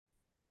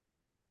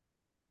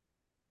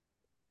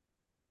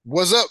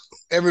What's up,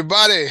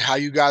 everybody? How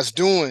you guys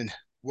doing?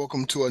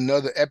 Welcome to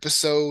another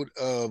episode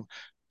of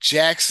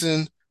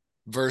Jackson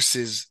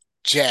versus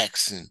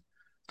Jackson.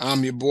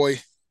 I'm your boy,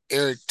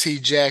 Eric T.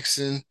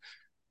 Jackson.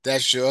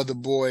 That's your other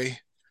boy,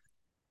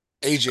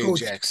 AJ Coach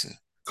Jackson.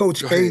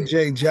 Coach Go ahead.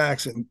 AJ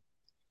Jackson,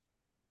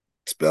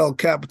 spelled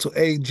capital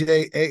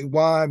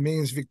AJAY,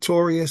 means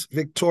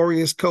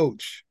victorious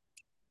coach.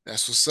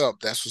 That's what's up.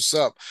 That's what's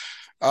up.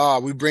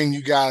 We bring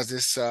you guys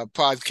this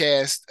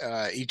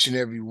podcast each and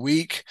every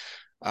week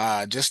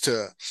just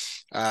to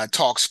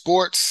talk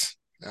sports,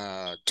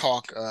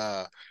 talk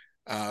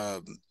uh,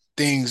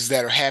 things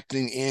that are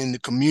happening in the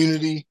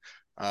community,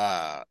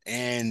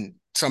 and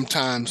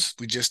sometimes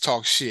we just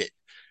talk shit.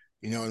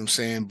 You know what I'm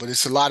saying? But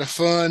it's a lot of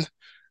fun,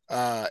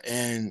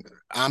 and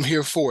I'm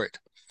here for it.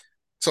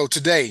 So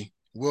today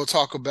we'll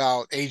talk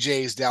about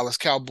AJ's Dallas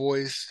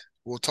Cowboys.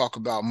 We'll talk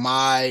about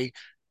my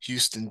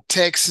Houston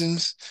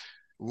Texans.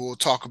 We'll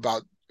talk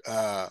about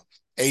uh,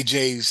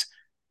 AJ's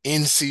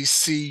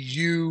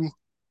NCCU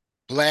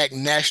Black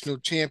National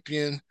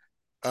Champion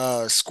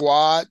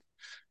squad.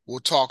 We'll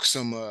talk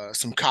some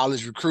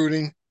college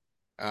recruiting,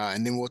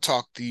 and then we'll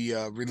talk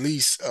the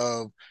release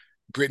of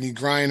Britney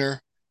Griner,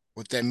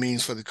 what that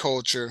means for the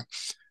culture,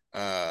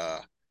 uh,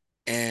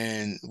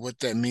 and what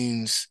that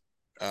means.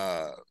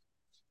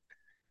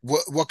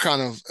 What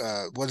kind of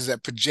what does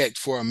that project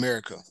for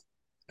America?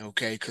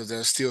 Okay, because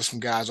there's still some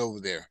guys over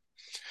there.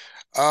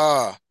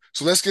 Uh,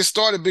 so let's get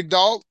started, big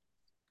dog.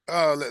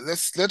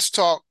 Let's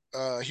talk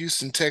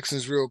Houston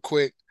Texans real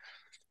quick,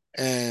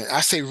 and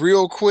I say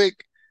real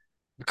quick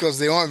because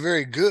they aren't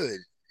very good,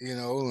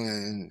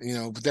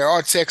 but there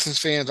are Texans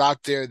fans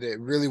out there that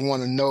really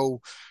want to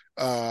know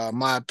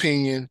my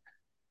opinion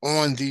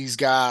on these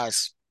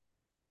guys.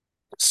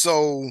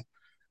 So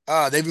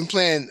they've been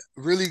playing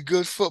really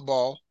good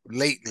football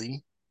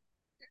lately,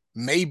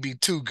 maybe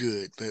too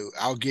good, but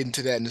I'll get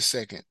into that in a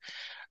second.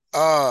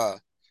 Uh,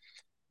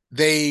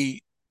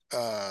 they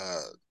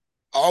uh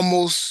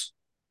almost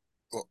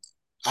well,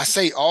 I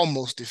say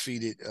almost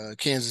defeated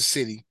Kansas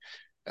City,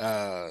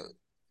 uh,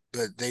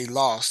 but they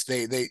lost.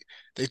 They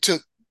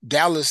took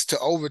Dallas to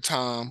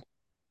overtime,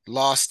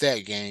 lost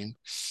that game.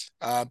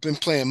 Been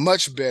playing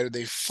much better.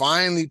 They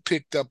finally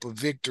picked up a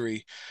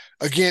victory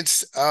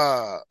against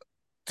the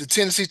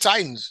Tennessee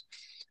Titans,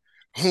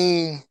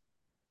 whom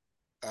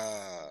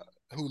uh,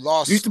 who Used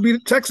lost to be the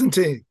Texan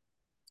team.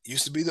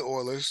 used to be the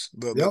Oilers,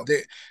 but Yep.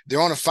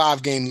 they're on a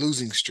 5 game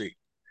losing streak.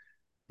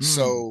 Hmm.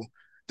 So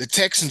the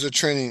Texans are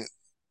trending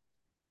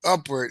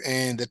upward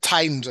and the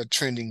Titans are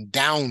trending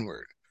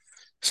downward.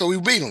 So we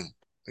beat them,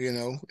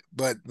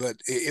 but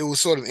it was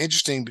sort of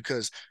interesting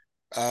because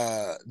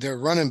their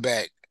running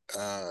back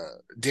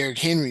Derrick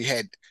Henry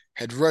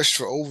had rushed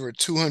for over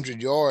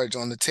 200 yards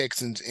on the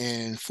Texans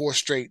in 4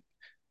 straight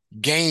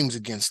games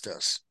against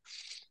us.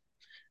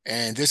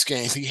 And this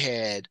game he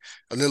had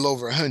a little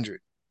over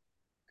 100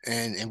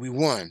 and we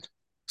won.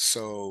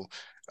 So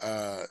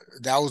uh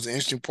that was the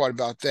interesting part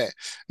about that.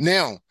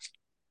 Now,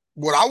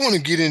 what I want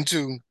to get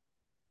into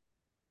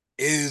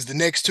is the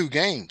next 2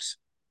 games.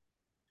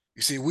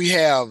 You see, we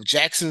have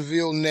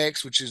Jacksonville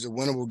next, which is a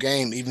winnable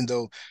game, even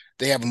though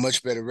they have a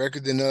much better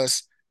record than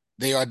us.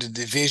 They are the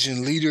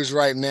division leaders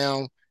right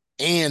now,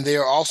 and they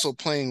are also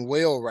playing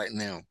well right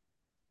now.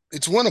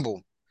 It's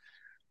winnable.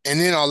 And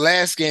then our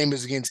last game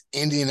is against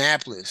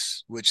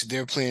Indianapolis, which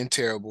they're playing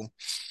terrible.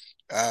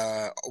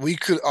 We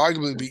could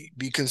arguably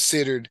be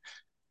considered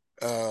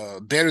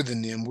better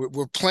than them.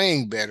 We're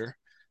playing better,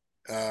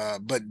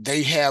 but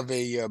they have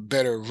a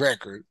better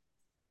record,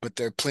 but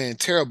they're playing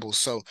terrible.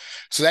 So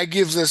that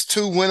gives us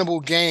 2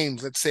 winnable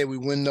games. Let's say we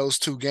win those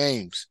 2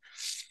 games,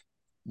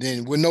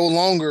 then we no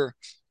longer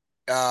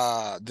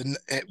are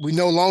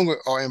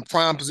in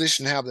prime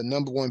position to have the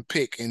number 1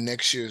 pick in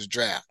next year's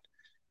draft,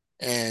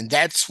 and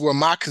that's where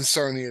my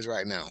concern is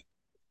right now,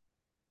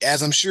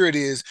 as I'm sure it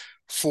is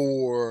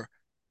for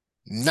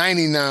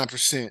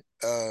 99%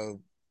 of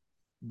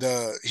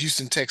the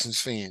Houston Texans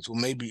fans. Well,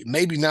 maybe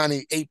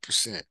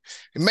 98%,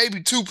 and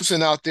maybe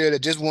 2% out there that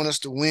just want us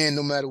to win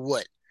no matter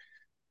what.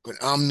 But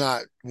I'm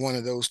not one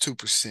of those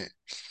 2%.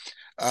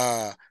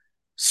 Uh,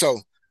 so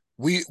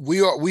we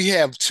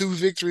have 2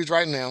 victories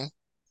right now.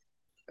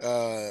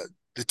 Uh,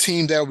 the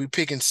team that will be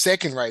picking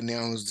second right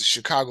now is the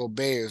Chicago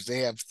Bears. They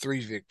have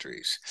 3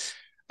 victories.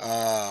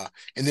 And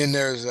then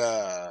there's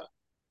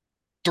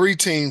 3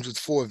 teams with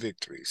 4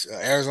 victories.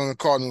 Arizona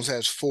Cardinals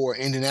has 4,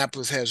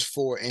 Indianapolis has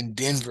 4, and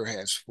Denver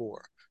has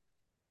 4.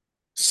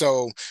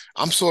 So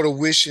I'm sort of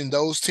wishing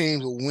those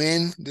teams will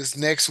win this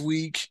next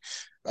week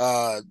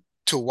uh,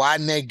 to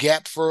widen that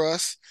gap for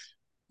us,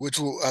 which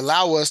will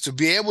allow us to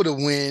be able to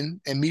win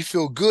and me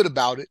feel good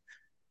about it,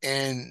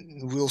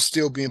 and we'll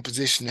still be in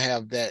position to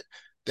have that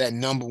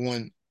number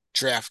 1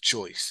 draft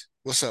choice.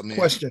 What's up, man?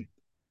 Question: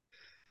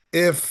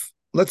 If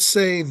let's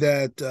say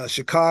that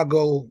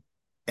Chicago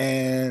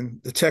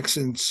and the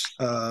Texans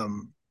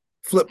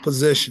flip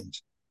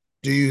positions,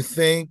 do you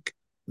think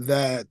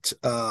that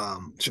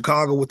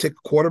Chicago would take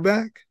a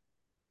quarterback?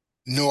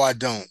 No, I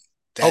don't.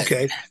 That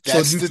Okay, so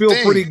that's the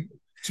thing.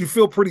 do you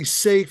feel pretty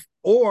safe,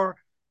 or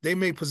they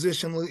may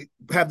positionally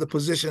have the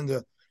position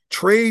to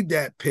trade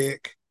that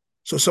pick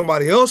so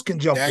somebody else can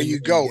jump There in you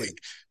there and go. get it.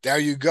 There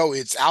you go.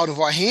 It's out of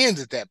our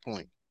hands at that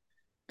point.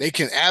 They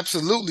can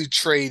absolutely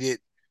trade it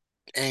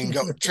and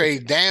go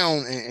trade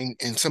down,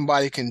 and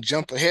somebody can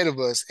jump ahead of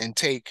us and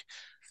take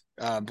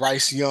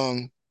Bryce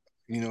Young,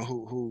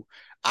 who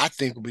I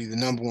think will be the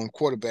number one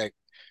quarterback,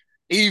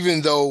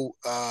 even though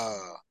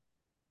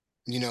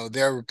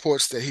there are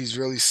reports that he's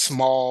really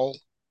small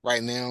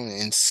right now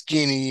and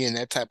skinny and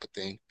that type of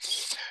thing.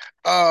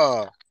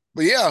 Uh,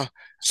 but yeah,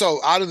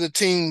 so out of the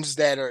teams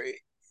that are,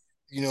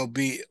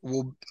 be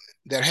will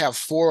that have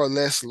four or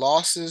less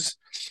losses,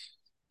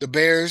 the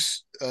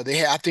Bears,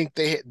 I think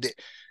they had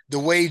the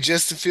way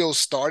Justin Fields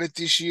started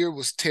this year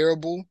was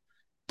terrible,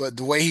 but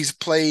the way he's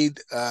played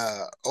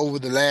over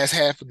the last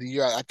half of the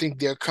year, I think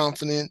they're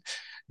confident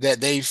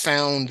that they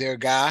found their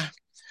guy.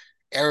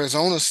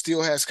 Arizona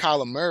still has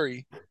Kyler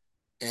Murray,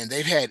 and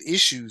they've had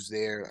issues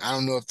there. I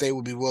don't know if they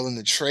would be willing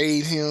to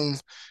trade him,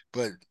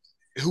 but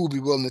who would be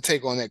willing to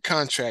take on that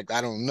contract? I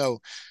don't know.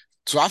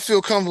 So I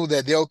feel comfortable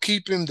that they'll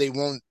keep him. They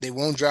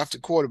won't draft a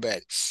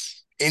quarterback.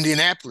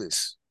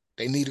 Indianapolis,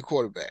 they need a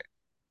quarterback.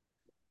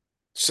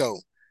 So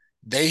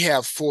they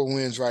have 4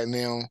 wins right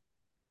now.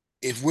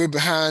 If we're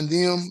behind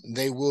them,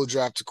 they will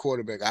draft a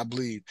quarterback, I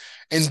believe.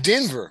 And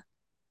Denver,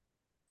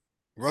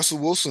 the Russell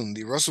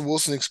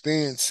Wilson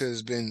experience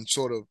has been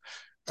sort of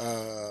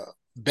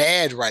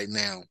bad right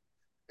now.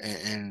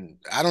 And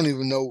I don't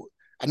even know.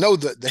 I know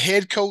the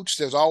head coach,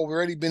 there's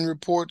already been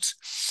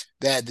reports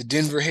that the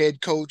Denver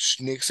head coach,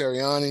 Nick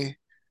Sirianni,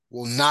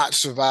 will not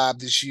survive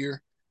this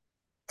year.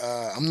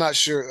 I'm not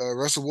sure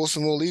Russell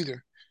Wilson will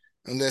either,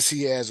 unless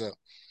he has a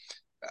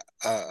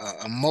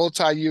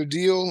multi-year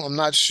deal. I'm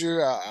not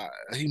sure.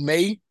 He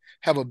may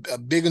have a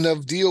big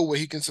enough deal where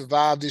he can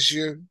survive this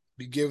year,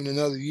 be given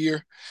another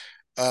year.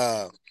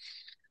 Uh,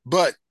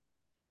 but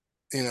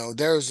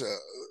there's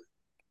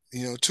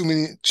too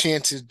many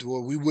chances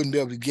where we wouldn't be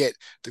able to get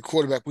the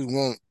quarterback we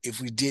want if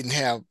we didn't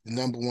have the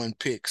number one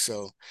pick.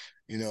 So,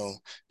 you know,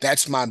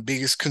 that's my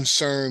biggest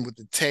concern with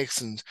the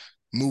Texans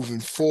moving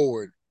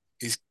forward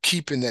is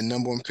keeping that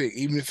number one pick,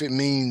 even if it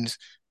means,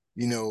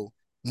 you know,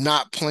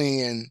 not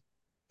playing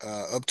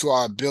up to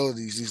our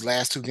abilities these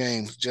last 2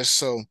 games, just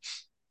so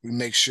we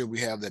make sure we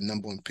have that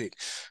number one pick.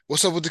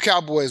 What's up with the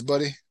Cowboys,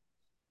 buddy?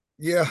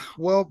 Yeah,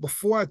 well,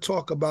 before I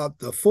talk about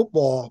the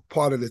football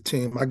part of the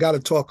team, I got to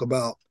talk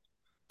about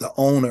the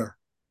owner.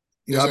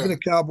 Yes, I've been sir.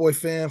 a Cowboy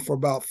fan for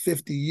about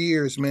 50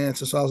 years, man,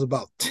 since I was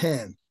about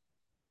 10.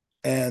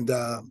 And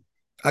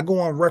I go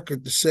on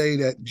record to say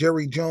that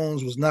Jerry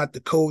Jones was not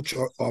the coach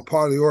or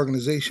part of the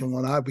organization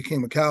when I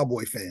became a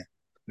Cowboy fan.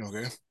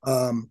 Okay.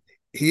 Um,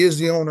 he is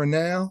the owner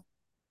now,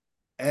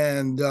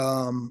 and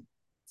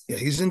yeah,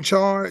 he's in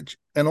charge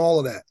and all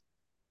of that.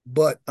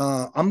 But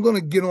I'm going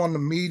to get on the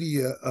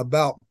media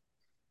about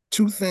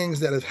two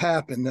things that have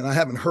happened that I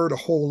haven't heard a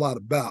whole lot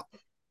about.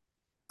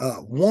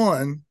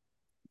 One,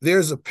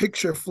 there's a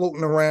picture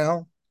floating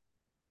around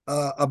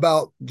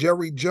about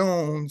Jerry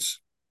Jones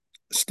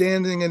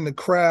standing in the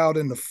crowd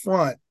in the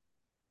front,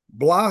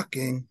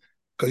 blocking,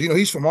 because,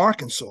 he's from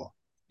Arkansas,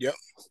 Yep.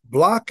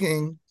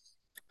 blocking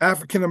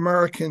African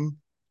American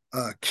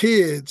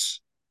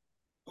kids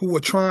who were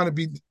trying to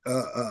be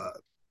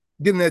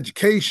get an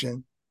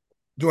education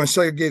during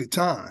segregated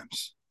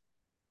times.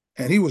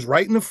 And he was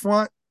right in the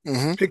front,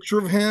 Mm-hmm. picture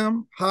of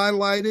him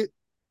highlighted,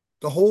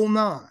 the whole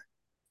nine.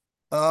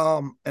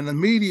 And the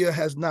media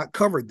has not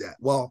covered that.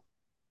 Well,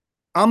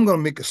 I'm going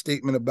to make a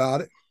statement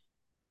about it,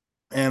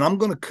 and I'm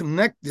going to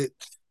connect it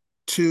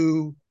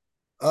to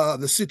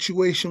the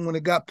situation when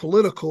it got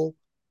political,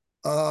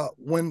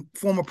 when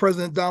former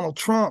President Donald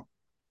Trump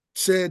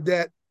said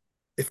that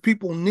if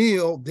people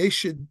kneel, they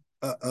should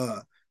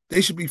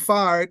be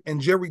fired. And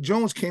Jerry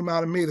Jones came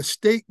out and made a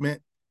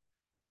statement,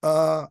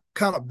 kind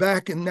of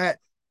backing that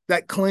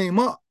claim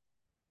up.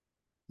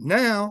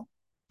 Now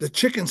the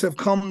chickens have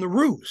come to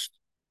roost,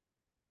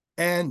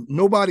 and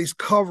nobody's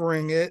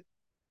covering it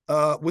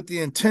with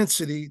the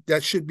intensity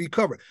that should be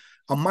covered.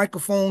 A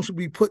microphone should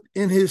be put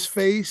in his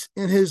face,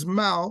 in his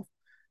mouth,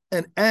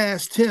 and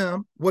asked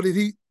him what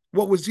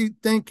was he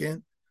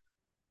thinking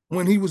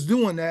when he was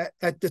doing that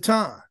at the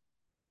time.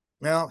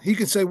 Now he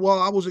can say, "Well,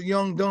 I was a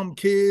young dumb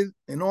kid"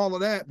 and all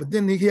of that, but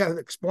then he had to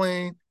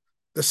explain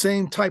the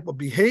same type of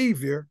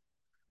behavior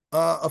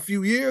a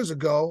few years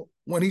ago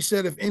when he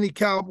said if any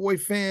Cowboy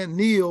fan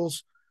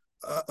kneels,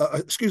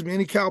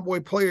 any Cowboy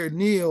player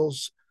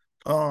kneels,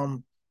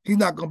 he's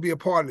not going to be a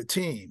part of the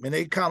team. And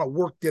they kind of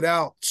worked it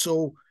out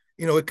so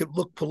it could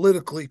look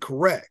politically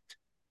correct.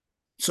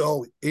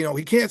 So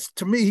he can't.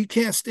 To me, he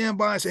can't stand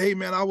by and say, "Hey,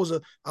 man, I was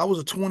a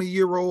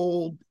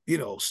 20-year-old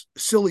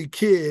silly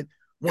kid."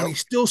 When Yep. he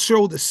still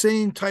showed the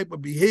same type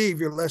of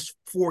behavior less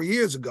 4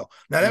 years ago.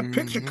 Now that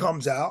picture Mm-hmm.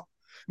 comes out.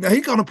 Now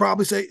he's gonna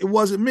probably say it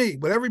wasn't me,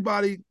 but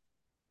everybody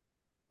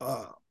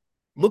uh,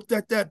 looked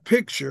at that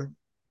picture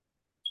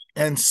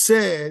and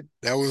said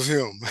That was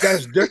him.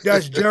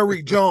 that's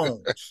Jerry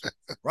Jones,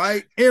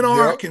 right in Yep.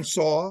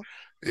 Arkansas,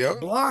 Yep.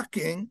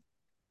 blocking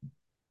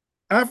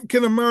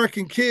African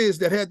American kids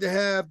that had to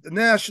have the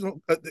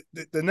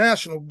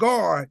National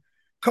Guard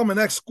come and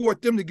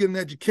escort them to get an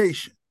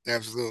education.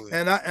 Absolutely.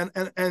 And I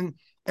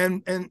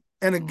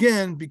and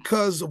again,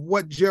 because of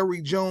what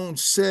Jerry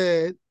Jones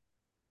said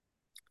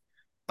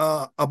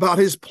about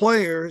his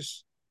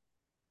players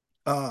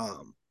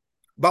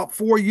about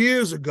 4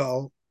 years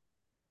ago,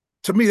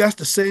 to me, that's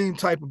the same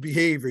type of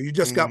behavior. You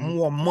just got Mm-hmm.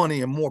 more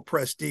money and more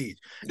prestige,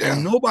 and Yeah.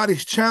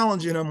 nobody's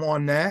challenging them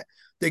on that.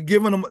 They're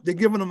giving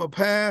them a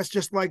pass,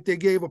 just like they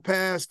gave a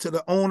pass to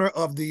the owner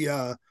of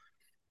the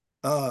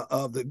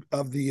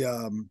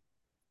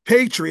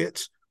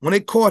Patriots when they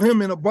caught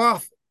him in a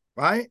brothel,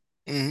 right?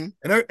 Mm-hmm.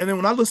 And then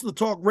when I listen to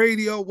talk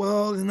radio,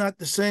 well, it's not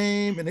the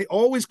same, and they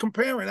always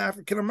comparing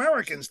African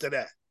Americans to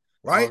that,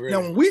 right? Now,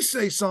 Already. when we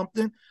say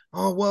something,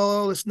 oh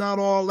well, it's not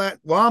all that.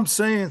 Well, I'm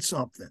saying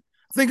something.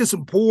 I think it's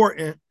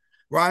important,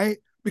 right?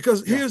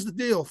 Because Yeah. here's the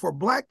deal: for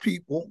Black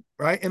people,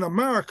 right, in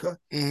America,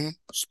 Mm-hmm.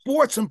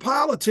 sports and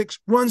politics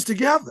runs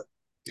together,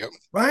 Yep.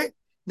 right?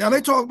 Now they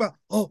Yep. talk about,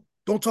 oh,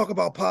 don't talk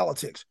about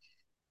politics,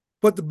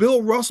 but the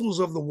Bill Russells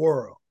of the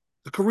world,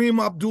 the Kareem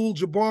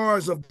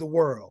Abdul-Jabbars of the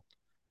world,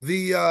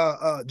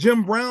 the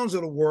Jim Browns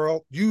of the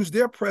world use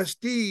their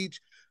prestige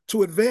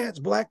to advance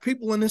Black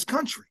people in this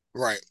country.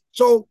 Right.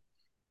 So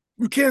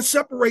you can't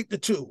separate the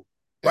two,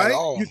 At right?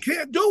 all. You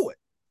can't do it.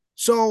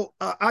 So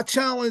I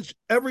challenge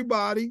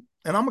everybody,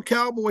 and I'm a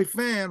Cowboy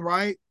fan,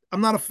 right? I'm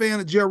not a fan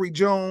of Jerry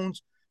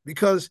Jones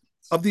because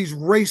of these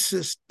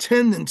racist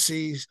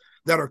tendencies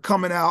that are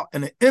coming out,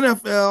 and the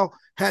NFL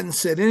hadn't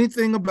said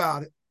anything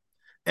about it.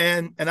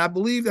 And I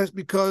believe that's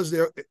because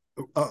they're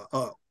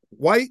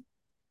white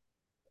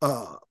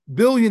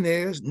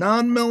billionaires,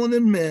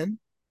 non-melanin men,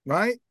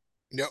 right?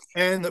 Yep.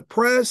 And the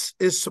press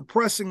is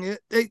suppressing it.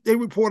 They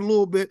report a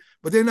little bit,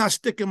 but they're not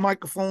sticking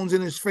microphones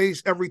in his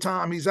face every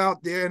time he's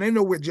out there, and they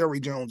know where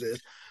Jerry Jones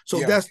is. So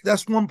Yeah.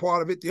 that's one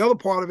part of it. The other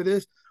part of it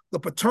is the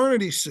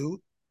paternity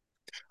suit.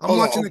 I'm Hold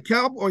watching on. the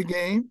Cowboy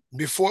game.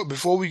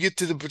 Before we get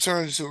to the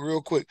paternity suit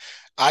real quick,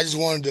 I just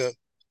wanted to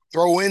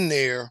throw in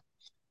there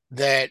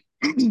that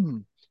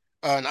and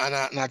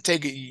I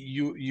take it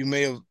you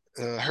may have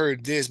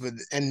heard this, but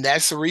and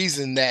that's the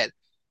reason that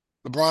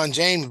LeBron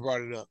James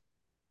brought it up.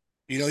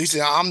 You know, he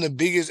said, I'm the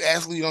biggest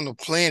athlete on the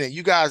planet.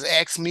 You guys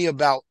ask me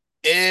about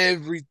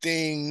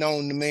everything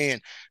known to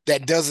man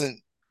that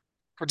doesn't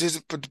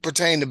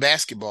pertain to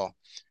basketball.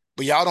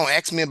 But y'all don't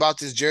ask me about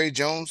this Jerry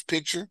Jones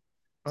picture.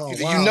 Oh He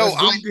said, you wow, know,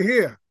 that's great to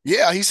hear.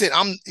 yeah, he said,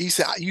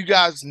 you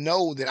guys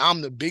know that I'm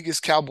the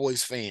biggest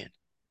Cowboys fan.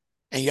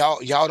 And y'all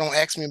don't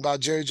ask me about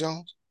Jerry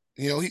Jones.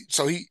 You know,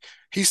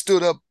 he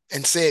stood up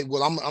and said,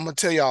 well, I'm gonna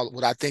tell y'all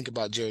what I think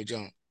about Jerry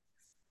Jones.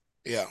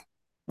 Yeah.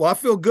 Well, I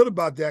feel good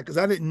about that because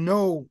I didn't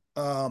know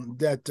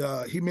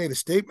that he made a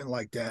statement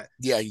like that.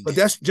 Yeah, he But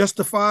did. that's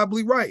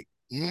justifiably right.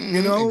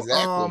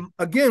 Exactly.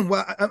 Again,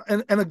 well,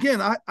 and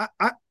again,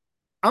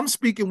 I'm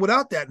speaking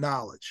without that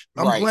knowledge.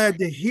 I'm Right. glad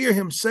to hear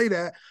him say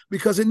that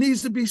because it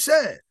needs to be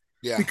said.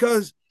 Yeah.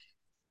 Because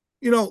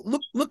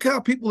look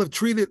how people have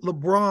treated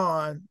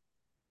LeBron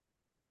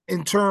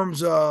in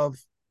terms of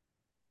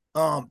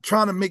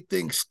trying to make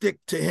things stick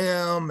to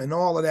him and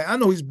all of that. I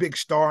know he's a big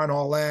star and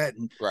all that,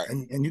 and Right.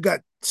 and you got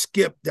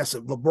Skip, that's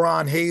a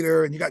LeBron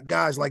hater, and you got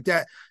guys like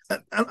that.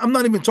 I'm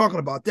not even talking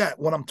about that.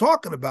 What I'm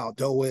talking about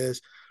though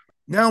is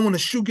now when the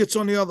shoe gets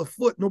on the other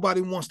foot,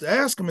 nobody wants to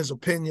ask him his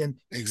opinion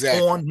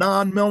Exactly. on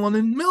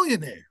non-melanin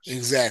millionaires.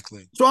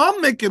 Exactly. So I'm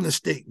making the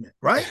statement,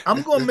 right?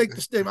 I'm going to make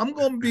the statement. I'm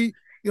going to be,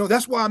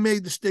 that's why I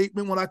made the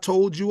statement when I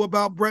told you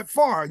about Brett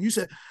Favre. And you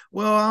said,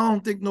 well, I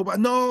don't think nobody.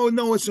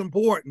 No, it's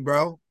important,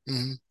 bro.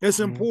 Mm-hmm. It's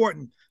Mm-hmm.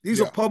 important. These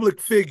are Yeah. public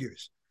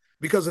figures.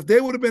 Because if they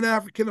would have been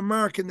African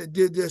American that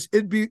did this,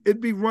 it'd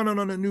be running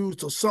on the news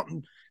till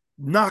something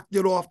knocked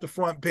it off the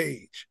front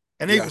page.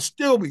 And they Yeah. would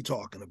still be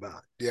talking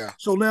about it. Yeah.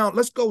 So now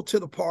let's go to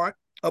the part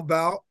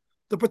about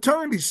the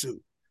paternity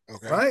suit.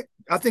 Okay. Right?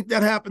 I think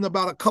that happened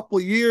about a couple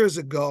of years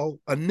ago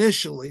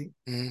initially,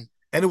 Mm-hmm.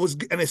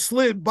 and it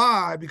slid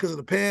by because of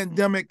the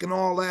pandemic and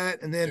all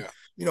that. And then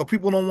Yeah.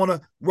 people don't want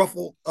to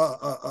ruffle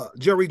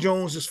Jerry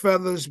Jones's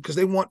feathers because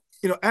they want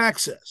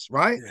access,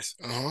 right? Yes.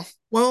 Uh-huh.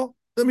 Well,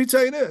 let me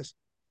tell you this.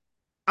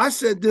 I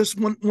said this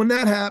when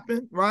that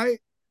happened, right?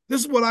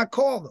 This is what I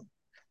called them.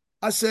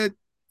 I said,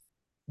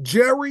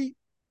 Jerry,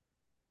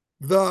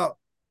 the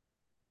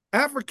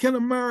African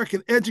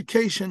American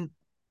education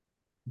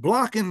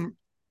blocking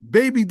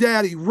baby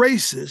daddy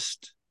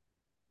racist,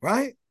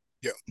 right?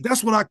 Yeah.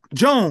 That's what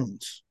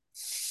Jones.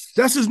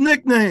 That's his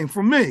nickname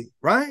for me,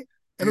 right?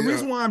 And the Yeah.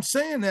 reason why I'm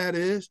saying that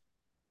is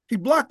he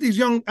blocked these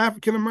young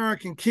African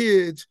American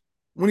kids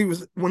when he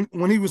was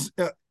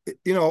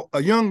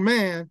a young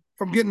man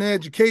from getting an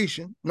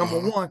education. Number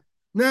Uh-huh. one.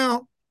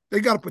 Now they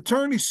got a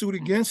paternity suit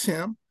against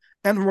him,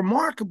 and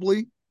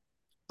remarkably,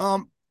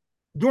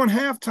 during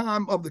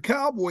halftime of the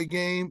Cowboy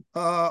game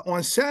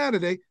on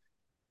Saturday,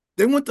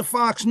 they went to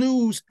Fox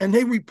News and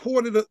they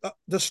reported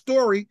the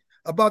story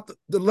about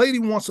the lady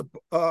wants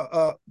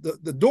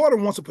the daughter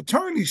wants a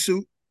paternity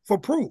suit for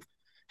proof.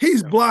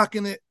 He's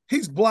blocking it.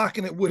 He's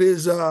blocking it with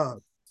his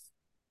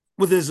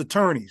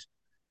attorneys.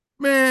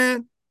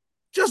 Man,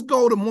 just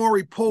go to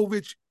Maury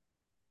Povich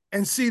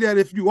and see that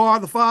if you are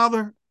the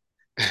father,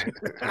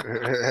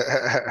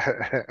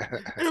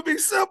 it'll be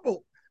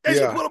simple. They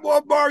should Yeah. put him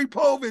on Maury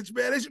Povich,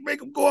 man. They should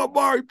make him go on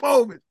Maury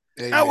Povich.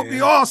 Hey That would be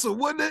man. awesome,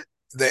 wouldn't it?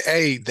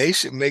 They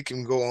should make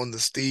him go on the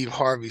Steve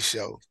Harvey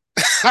show.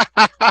 Steve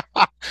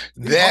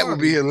That would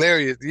be Harvey.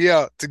 hilarious.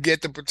 Yeah, to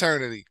get the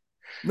paternity,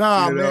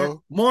 Nah, you man.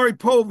 know. Maury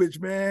Povich,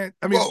 man.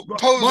 I mean, Well,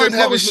 Pose Maury doesn't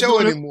have his Povich been show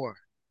doing it, anymore.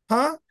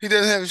 huh? He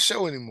doesn't have his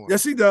show anymore.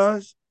 Yes, he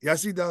does.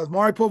 Yes, he does.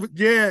 Maury Povich,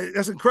 yeah,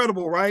 that's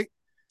incredible, right?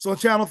 So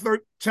channel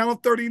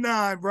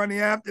 39, run the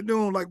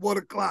afternoon, like 1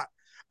 o'clock.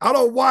 I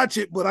don't watch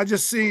it, but I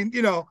just seen,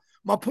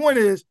 my point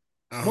is,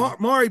 Uh-huh.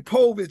 Maury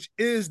Povich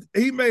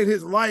he made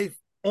his life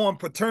on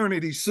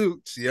paternity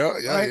suits, Yeah,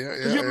 yeah, right? yeah,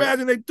 Could you yeah,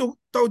 imagine they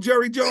throw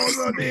Jerry Jones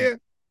on yeah. there?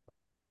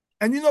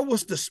 And you know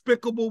what's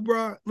despicable,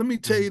 bro? Let me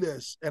tell Mhm. you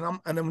this, and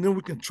then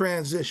we can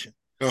transition.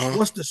 Uh-huh.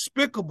 What's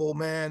despicable,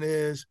 man,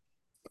 is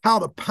how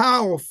the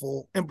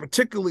powerful and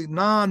particularly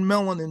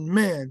non-melanin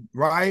men,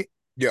 right?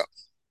 Yeah,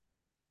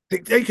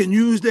 They can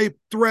use their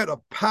threat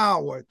of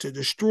power to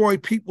destroy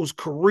people's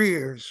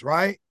careers,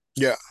 right?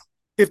 yeah.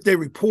 If they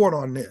report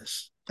on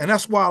this. And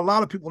that's why a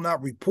lot of people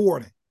not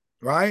reporting,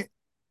 right?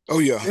 Oh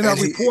yeah. They're And not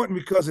reporting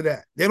because of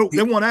that. They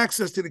he want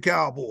access to the and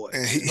Cowboys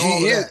and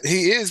all of that.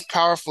 he is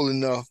powerful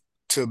enough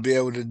to be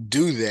able to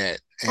do that.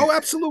 And Oh,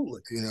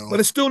 absolutely. you know, But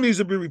it still needs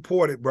to be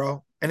reported,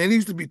 bro. And it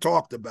needs to be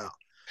talked about.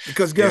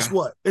 Because guess yeah,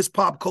 what? It's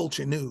pop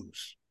culture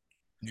news,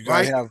 you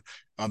gotta right? have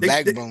a They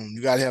backbone.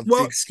 You gotta have thick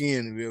well,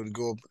 skin to be able to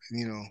go up,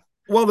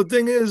 well, the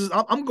thing is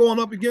I'm going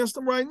up against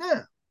them right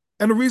now.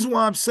 And the reason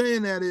why I'm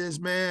saying that is,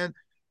 man,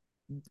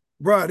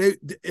 bro,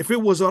 if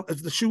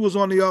the shoe was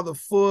on the other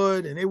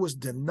foot and it was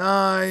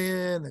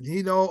denying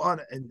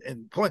and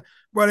and play,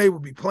 bro, they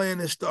would be playing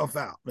this stuff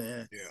out,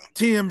 man. Yeah.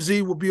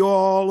 TMZ would be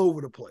all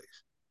over the place.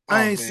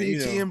 I Oh ain't man, seen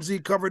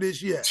TMZ cover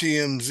this yet.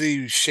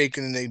 TMZ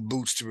shaking in their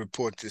boots to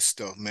report this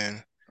stuff,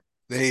 man.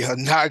 They are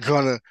not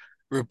gonna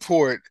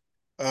report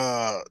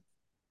uh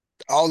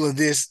all of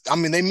this. I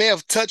mean, they may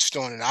have touched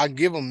on it. I'll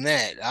give them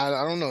that. I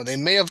don't know. They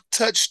may have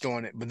touched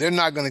on it, but they're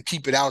not going to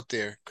keep it out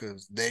there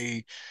because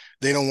they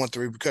don't want the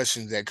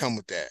repercussions that come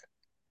with that.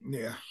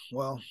 Yeah,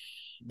 well,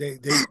 they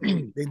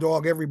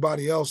dog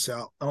everybody else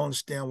out. I don't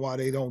understand why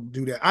they don't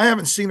do that. I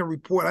haven't seen a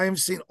report. I haven't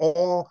seen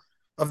all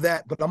of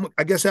that, but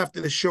I guess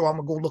after the show, I'm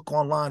gonna go look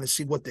online and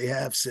see what they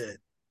have said.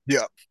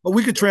 Yeah. But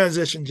we could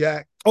transition,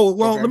 Jack. Oh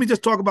well, Okay. let me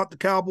just talk about the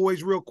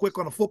Cowboys real quick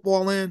on the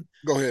football end.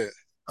 Go ahead.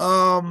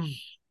 Um,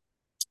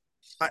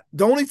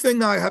 the only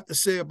thing I have to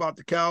say about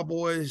the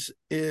Cowboys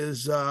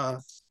is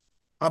I'm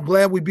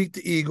glad we beat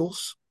the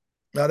Eagles.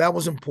 Now that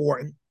was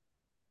important.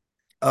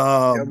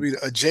 That'll Um, be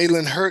a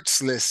Jalen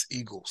Hurts-less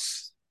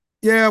Eagles.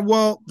 Yeah,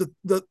 well,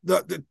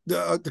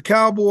 the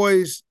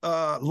Cowboys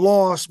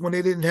lost when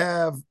they didn't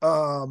have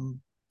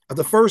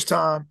the first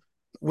time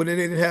when they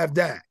didn't have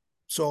Dak.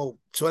 So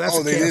that's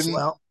Oh, a they cancel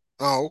didn't. out.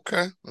 Oh,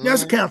 okay. Yeah,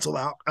 that's a Mm, cancel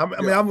out. I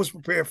mean, yeah. I was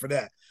prepared for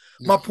that.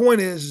 Yeah. My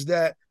point is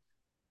that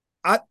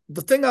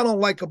the thing I don't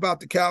like about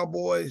the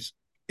Cowboys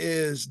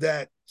is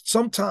that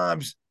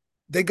sometimes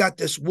they got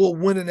this "we'll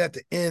win it at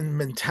the end"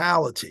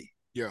 mentality.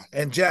 Yeah.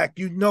 And Jack,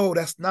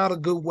 that's not a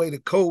good way to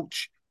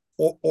coach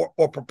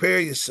or prepare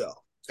yourself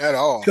At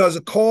all. because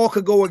a call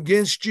could go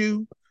against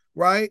you,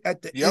 right,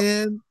 at the Yep.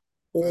 end,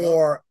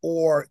 Yep.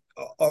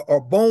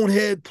 or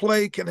bonehead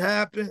play can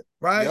happen,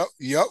 right? Yep.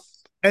 Yep.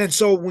 And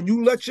so when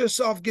you let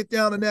yourself get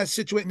down in that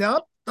situation,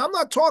 now I'm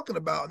not talking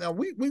about now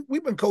we've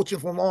been coaching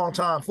for a long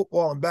time,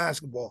 football and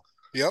basketball,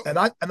 Yep. and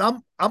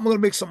I'm going to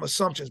make some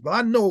assumptions, but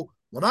I know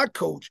when I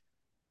coach,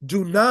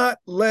 do not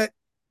let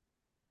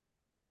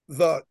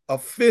the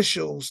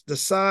officials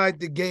decide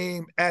the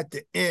game at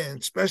the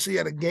end, especially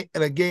at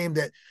a game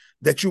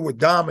that you were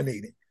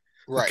dominating.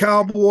 The Right.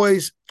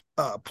 Cowboys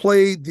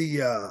played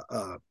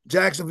the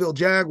Jacksonville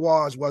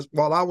Jaguars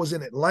while I was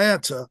in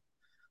Atlanta,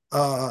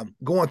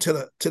 going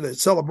to the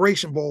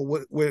Celebration Bowl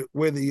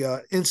where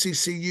the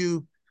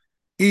NCCU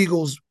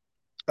Eagles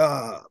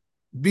uh,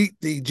 beat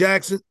the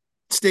Jackson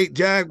State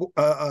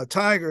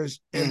Tigers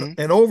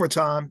Mm-hmm. in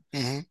overtime,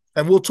 Mm-hmm.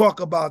 and we'll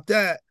talk about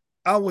that.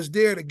 I was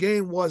there. The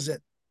game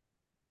wasn't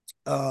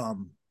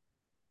um,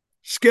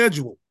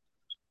 scheduled.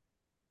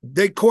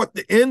 They caught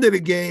the end of the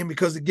game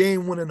because the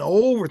game went into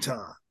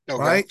overtime,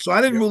 Okay. right? So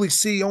I didn't Yep. really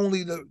see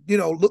only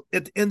look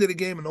at the end of the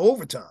game in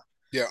overtime.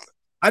 Yeah.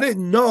 I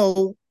didn't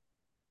know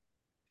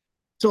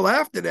till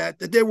after that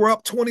they were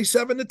up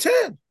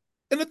 27-10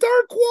 in the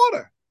third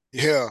quarter,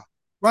 Yeah.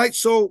 right?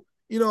 So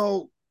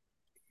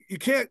you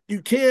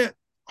can't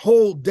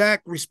hold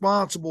Dak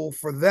responsible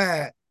for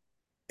that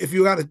if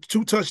you got a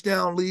 2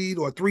 touchdown lead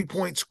or a 3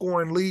 point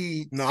scoring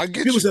lead. No, I And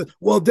get people you. said,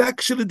 well,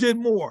 Dak should have did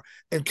more,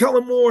 and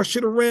Kellen Moore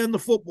should have ran the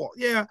football.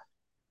 Yeah,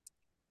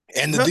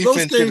 And the those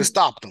defense should have things.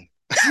 stopped them.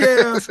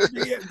 Yeah,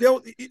 yeah.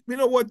 You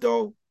know what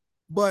though?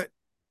 But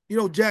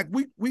Jack,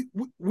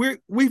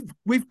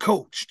 we've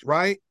coached,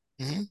 right?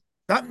 Mm-hmm.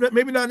 Not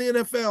maybe not in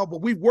the NFL,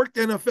 but we've worked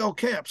NFL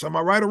camps. Am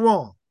I right or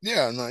wrong?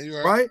 Yeah, no,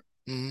 you're right. Right?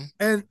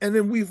 Mm-hmm. And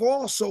then we've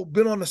also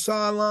been on the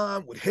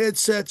sideline with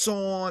headsets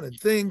on and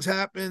things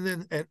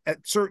happen and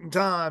at certain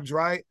times,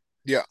 right?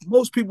 Yeah.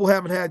 Most people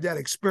haven't had that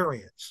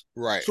experience.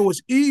 Right. So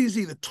it's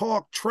easy to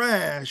talk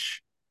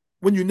trash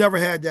when you never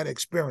had that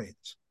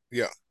experience.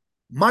 Yeah.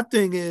 My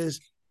thing is,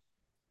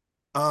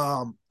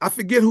 I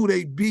forget who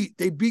they beat.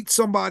 They beat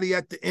somebody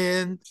at the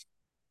end,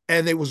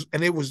 and it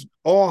was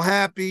all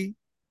happy,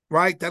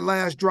 right? That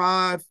last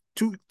drive,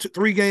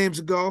 3 games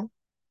ago.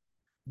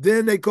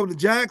 Then they come to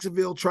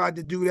Jacksonville, tried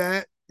to do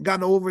that, got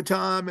in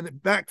overtime, and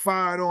it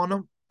backfired on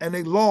them, and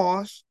they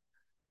lost.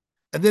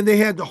 And then they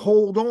had to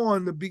hold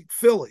on to beat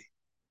Philly.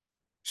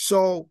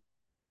 So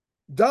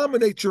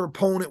dominate your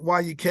opponent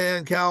while you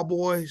can,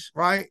 Cowboys,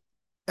 right?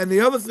 And the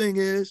other thing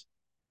is,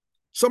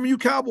 some of you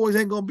Cowboys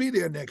ain't going to be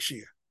there next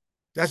year.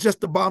 That's just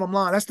the bottom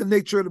line. That's the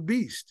nature of the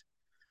beast.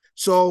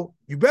 So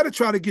you better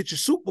try to get your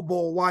Super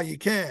Bowl while you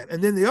can.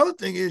 And then the other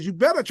thing is, you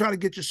better try to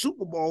get your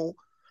Super Bowl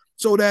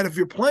so that if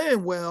you're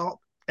playing well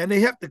and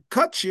they have to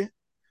cut you,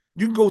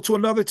 you can go to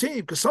another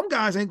team because some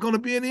guys ain't going to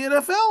be in the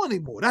NFL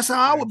anymore. That's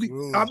how I would be.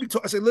 Absolutely. I'd be.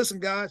 I say, listen,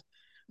 guys,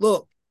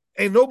 look,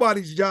 ain't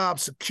nobody's job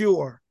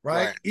secure,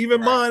 right? Right.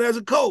 Even Right. mine as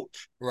a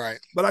coach. Right.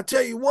 But I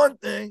tell you one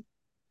thing,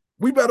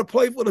 we better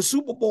play for the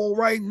Super Bowl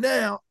right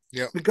now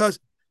Yep. because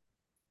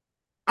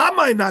I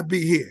might not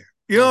be here.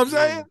 You know what I'm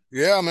saying?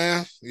 Absolutely. Yeah,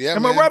 man. Yeah,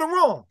 Am I man. right or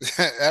wrong?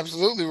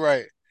 Absolutely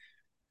right.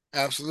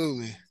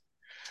 Absolutely.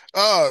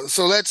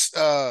 So let's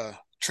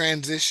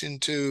transition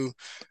to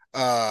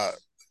uh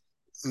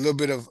a little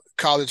bit of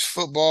college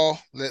football.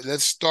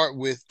 Let's start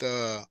with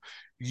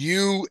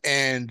you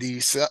and the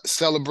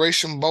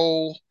Celebration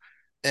Bowl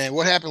and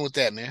what happened with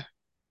that, man.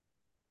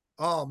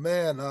 Oh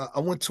man, I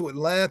went to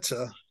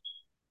Atlanta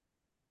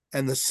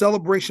and the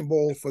Celebration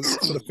Bowl for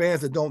the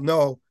fans that don't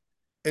know,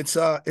 it's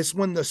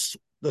when the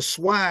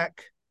SWAC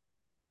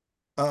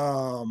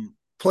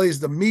plays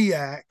the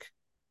MEAC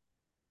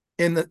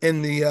in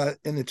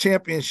the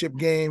championship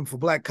game for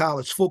Black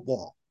college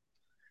football.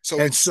 So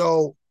And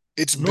so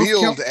it's North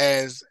billed Carolina,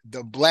 as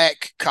the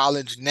Black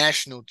College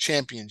National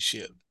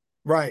Championship.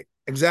 right,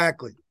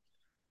 exactly.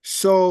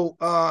 So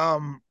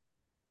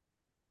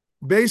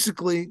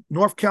basically,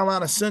 North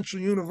Carolina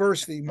Central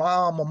University, my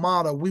alma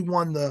mater, we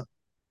won the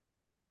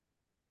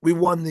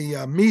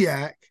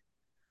MEAC,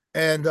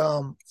 and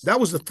that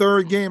was the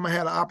third game I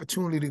had an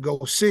opportunity to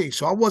go see.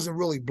 So I wasn't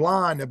really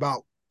blind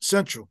about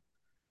Central.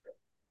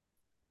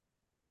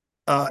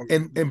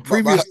 In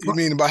previous, You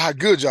mean about how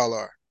good y'all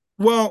are?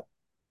 well,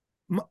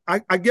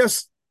 I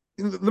guess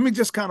let me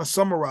just kind of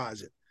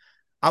summarize it.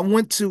 I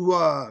went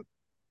to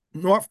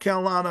North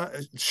Carolina,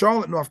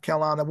 Charlotte, North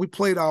Carolina. We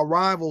played our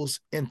rivals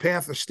in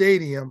Panther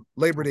Stadium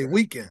Labor Day Okay.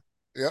 weekend.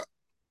 Yeah.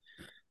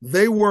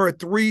 They were a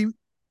 3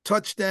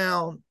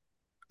 touchdown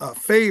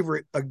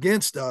favorite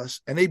against us,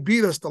 and they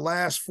beat us the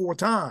last 4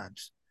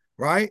 times.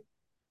 Right?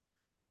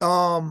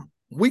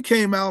 We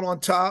came out on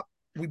top.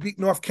 We beat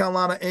North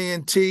Carolina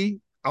A&T,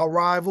 our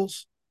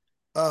rivals,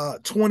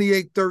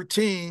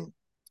 28-13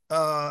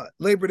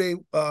 Labor Day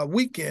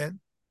weekend,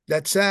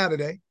 that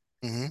Saturday.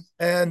 Mm-hmm.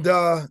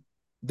 And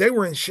they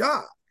were in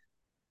shock.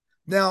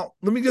 Now,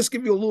 let me just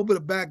give you a little bit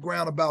of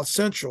background about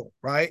Central,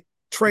 right?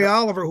 Trey Yep.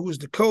 Oliver, who was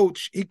the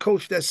coach, he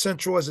coached at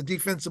Central as a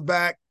defensive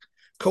back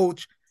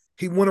coach.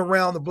 He went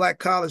around the black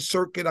college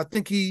circuit. I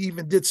think he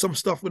even did some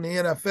stuff in the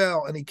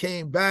NFL, and he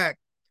came back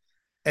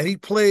and he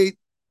played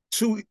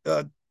two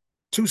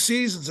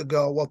seasons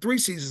ago, well, 3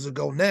 seasons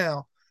ago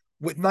now,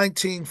 with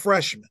 19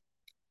 freshmen.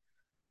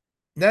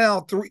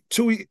 Now,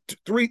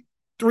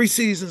 three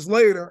seasons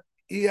later,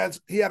 he had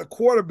a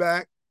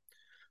quarterback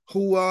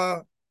who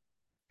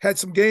had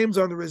some games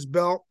under his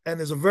belt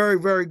and is a very,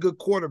 very good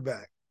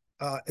quarterback.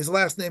 His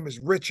last name is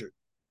Richard.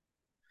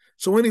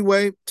 So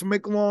anyway, to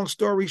make a long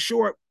story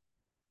short,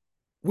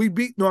 we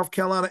beat North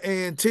Carolina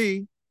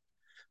A&T.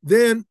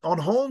 Then on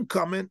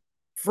homecoming,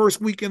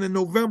 first weekend in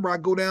November, I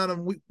go down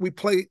and we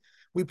play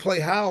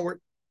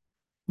Howard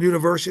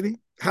University. Yes,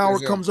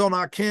 Howard sir. comes on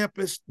our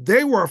campus.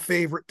 They were a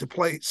favorite to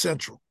play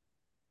Central.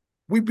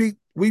 We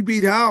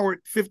beat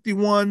Howard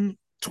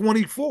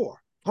 51-24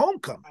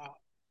 homecoming.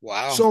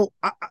 Wow. So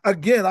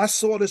again, I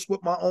saw this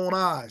with my own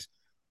eyes.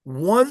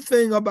 One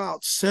thing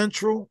about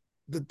Central,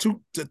 the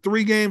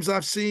 3 games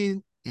I've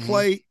seen Mm-hmm.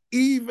 play,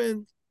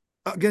 even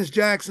against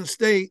Jackson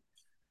State,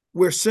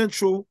 where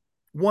Central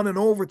won in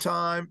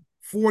overtime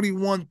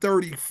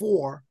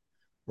 41-34,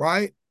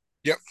 right?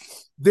 Yep.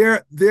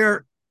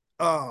 Their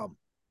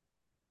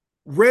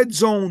red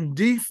zone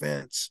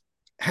defense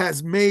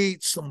has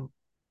made some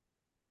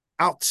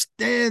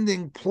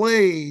outstanding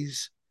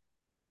plays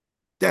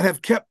that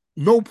have kept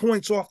no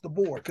points off the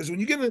board. Because when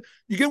you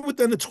get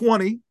within the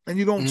 20 and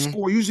you don't Mm-hmm.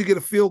 score, you usually get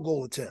a field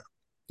goal attempt.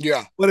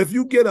 Yeah. But if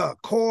you get a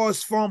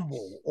caused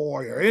fumble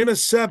or an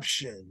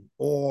interception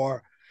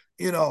or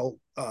a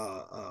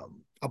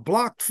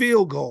blocked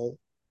field goal,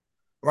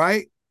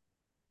 right?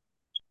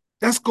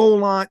 That's goal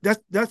line.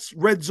 That's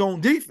red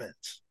zone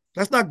defense.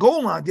 That's not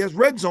goal line. That's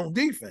red zone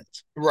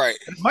defense. Right.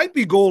 It might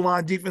be goal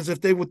line defense if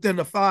they're within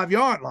the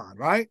 5-yard line,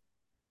 right?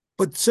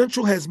 But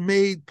Central has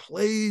made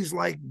plays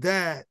like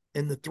that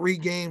in the 3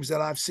 games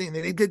that I've seen.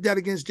 And they did that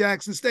against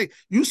Jackson State.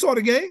 You saw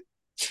the game?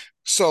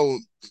 So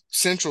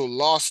Central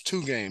lost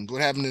 2 games.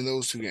 What happened in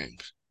those 2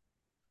 games?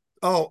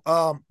 Oh,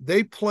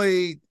 they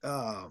played.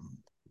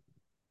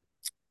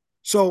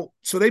 So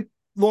they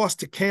lost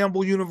to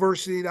Campbell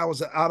University. That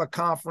was an out of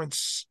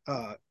conference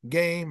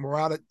game or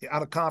out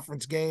of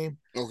conference game.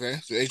 Okay,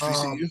 so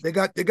HBCU.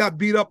 They got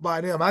beat up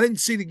by them. I didn't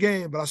see the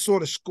game, but I saw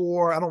the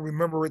score. I don't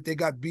remember it. They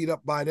got beat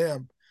up by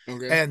them,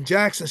 Okay, and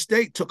Jackson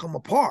State took them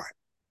apart.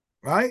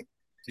 Right.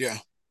 yeah.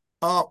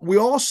 We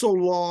also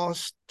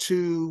lost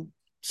to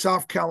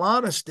South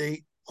Carolina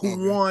State, who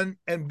Okay, won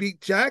and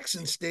beat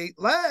Jackson State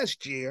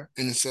last year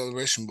in the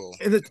Celebration Bowl.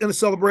 in the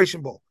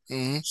Celebration Bowl.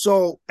 Hmm.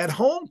 So at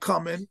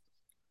homecoming,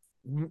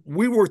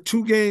 we were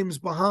 2 games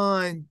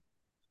behind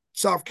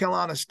South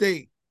Carolina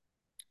State,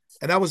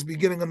 and that was the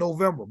beginning of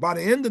November. By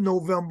the end of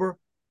November,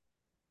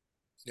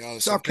 Y'all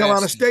South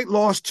Carolina surpassed them. State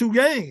lost 2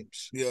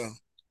 games. Yeah.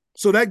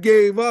 So that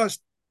gave us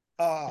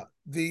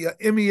the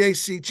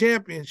MEAC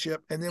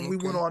championship, and then we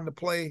went Okay. on to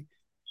play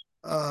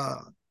uh,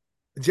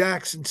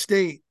 Jackson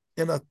State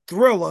in a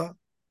thriller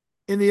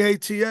in the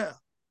ATL.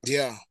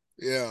 Yeah.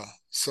 Yeah.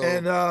 So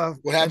And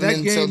what and happened that in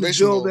the game is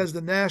Celebration billed Bowl? as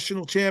the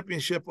national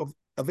championship of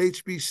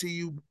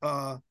HBCU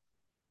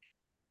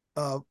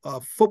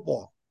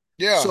football.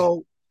 Yeah.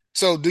 So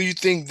So do you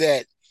think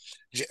that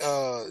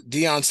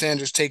Deion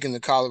Sanders taking the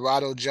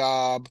Colorado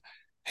job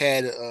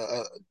had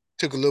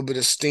took a little bit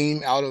of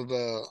steam out of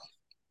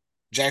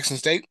Jackson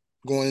State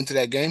going into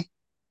that game?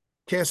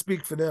 can't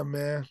speak for them,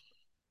 man.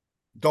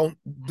 Don't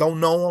don't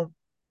know them.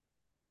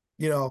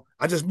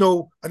 I just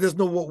know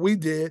what we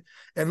did.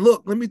 And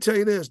look, let me tell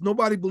you this: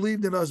 nobody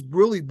believed in us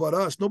really, but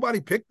us. Nobody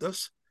picked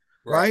us,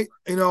 Right.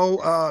 right?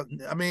 Right.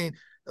 I mean,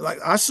 like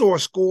I saw a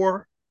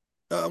score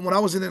when I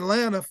was in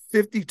Atlanta,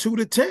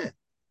 52-10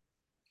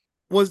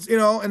 was,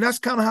 and that's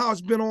kind of how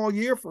it's been all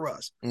year for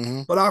us.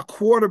 Hmm. But our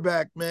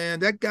quarterback,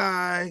 man, that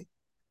guy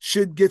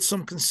should get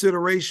some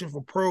consideration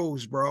for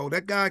pros, bro.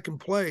 That guy can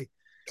play.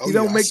 Oh He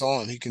yeah, don't I make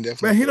saw him. He can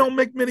definitely Man, he play. don't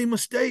make many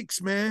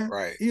mistakes, man.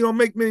 Right. He don't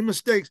make many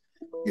mistakes.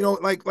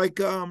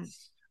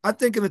 I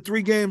think in the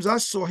 3 games I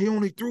saw, he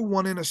only threw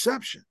one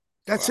interception.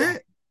 That's Wow.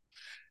 it.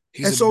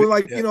 He's And a so, bit.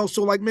 like, Yeah.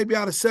 so like maybe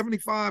out of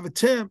 75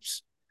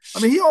 attempts, I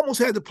mean, he almost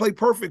had to play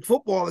perfect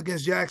football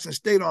against Jackson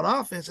State on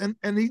offense, and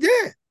he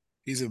did.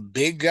 He's a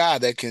big guy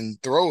that can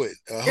throw it.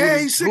 Yeah,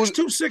 he's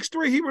 6'2",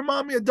 6'3". He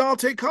reminded me of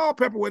Dante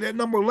Culpepper with that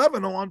number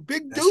 11 on.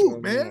 Big That's what dude,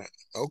 I'm man. doing.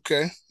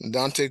 Okay.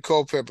 Dante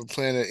Culpepper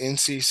playing at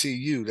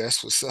NCCU.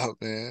 That's what's up,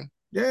 man.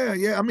 Yeah,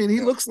 yeah. I mean, he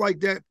Yeah. looks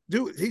like that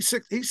dude. He's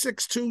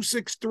 6'2",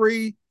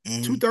 6'3",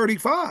 Hmm.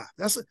 235.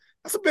 That's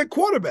a big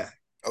quarterback.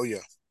 Oh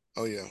yeah.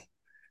 Oh yeah.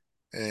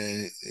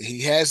 And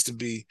he has to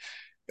be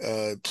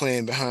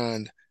playing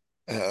behind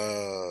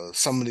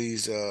some of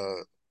these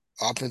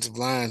offensive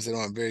lines that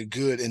aren't very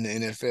good in the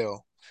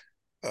NFL.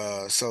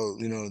 So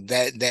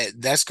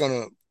that's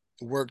gonna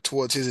work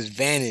towards his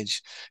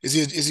advantage. Is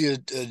he a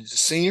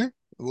senior?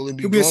 Will he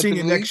be He'll be a going to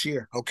senior the league? next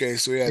year. Okay,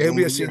 so he has Yeah, he'll one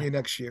be a more year. senior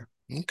next year.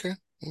 Okay,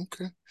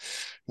 okay.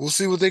 We'll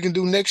see what they can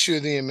do next year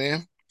then,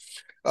 man.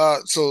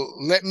 So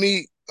let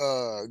me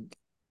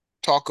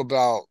talk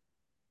about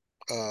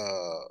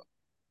uh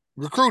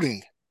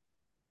recruiting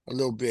a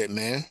little bit,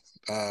 man.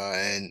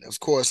 And of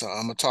course,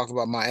 I'm gonna talk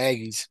about my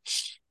Aggies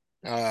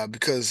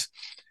because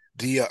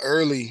the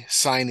early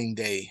signing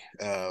day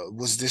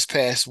was this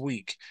past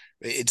week.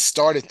 It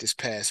started this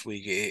past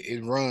week.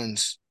 It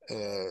runs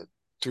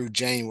through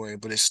January,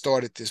 but it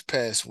started this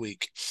past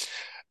week.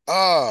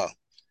 Uh,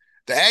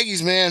 the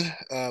Aggies, man,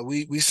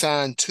 we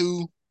signed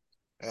 2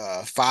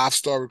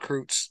 5-star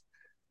recruits.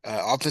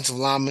 Offensive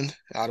lineman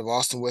out of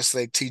Austin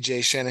Westlake,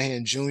 TJ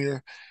Shanahan Jr.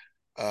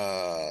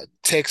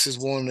 Texas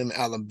wanted him,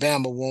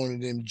 Alabama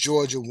wanted him,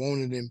 Georgia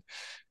wanted him.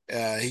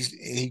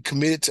 He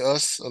committed to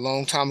us a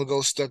long time ago,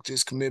 stuck to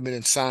his commitment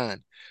and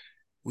signed.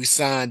 We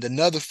signed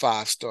another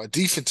 5-star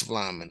defensive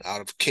lineman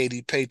out of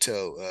Katy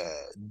Pato,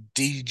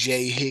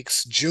 DJ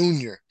Hicks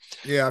Jr.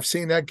 Yeah, I've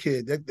seen that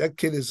kid. That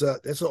kid is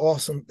that's an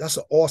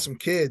awesome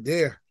kid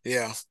there.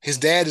 Yeah, his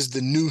dad is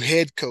the new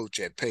head coach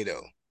at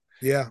Pato.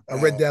 Yeah, I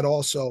read Uh, that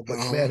also. But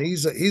man,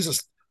 uh-huh.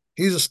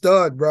 he's a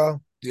stud,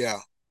 bro. Yeah,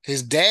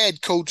 his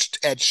dad coached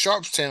at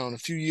Sharpstown a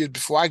few years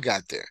before I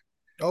got there.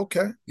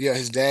 Okay. Yeah,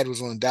 his dad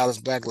was on Dallas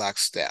Blacklock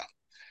staff.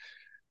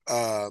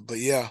 But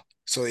yeah,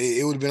 so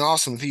it would have been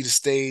awesome if he'd have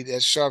stayed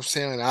at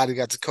Sharpstown and I'd have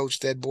got to coach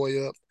that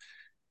boy up.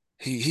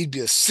 He'd be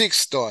a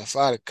 6-star if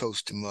I'd have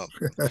coached him up.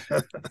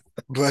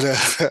 But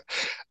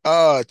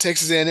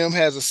Texas A&M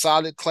has a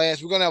solid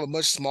class. We're gonna have a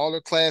much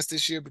smaller class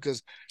this year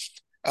because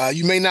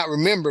you may not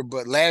remember,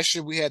 but last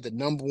year we had the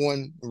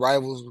 #1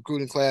 rivals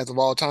recruiting class of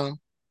all time,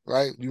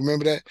 right? You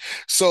remember that?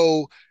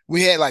 So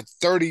we had like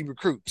 30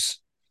 recruits.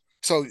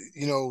 So,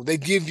 they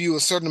give you a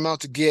certain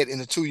amount to get in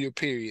a 2-year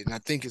period. And I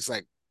think it's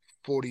like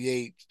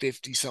 48,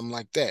 50, something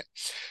like that.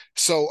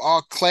 So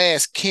our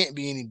class can't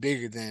be any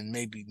bigger than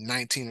maybe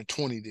 19 or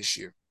 20 this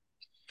year.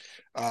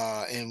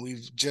 And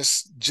we've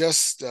just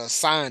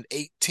signed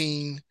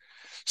 18.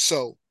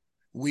 So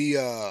we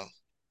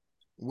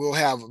will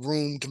have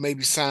room to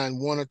maybe sign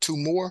 1 or 2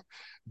 more.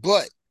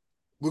 but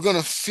we're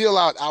gonna fill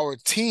out our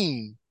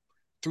team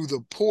through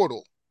the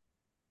portal,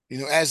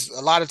 as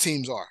a lot of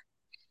teams are,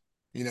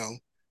 you know.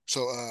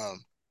 So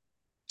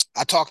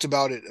I talked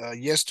about it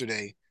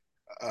yesterday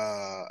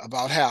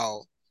about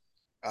how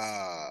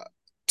uh,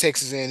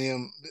 Texas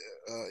A&M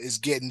is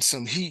getting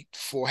some heat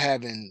for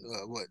having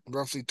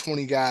roughly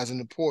 20 guys in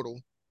the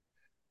portal.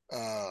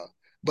 Uh,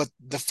 but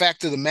the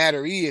fact of the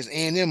matter is,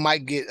 A&M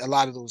might get a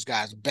lot of those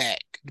guys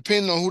back,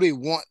 depending on who they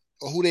want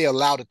or who they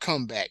allow to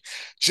come back.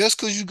 Just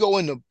because you go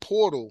in the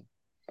portal,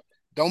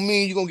 don't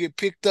mean you're gonna get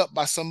picked up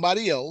by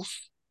somebody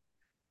else,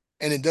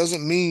 and it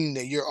doesn't mean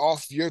that you're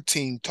off your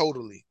team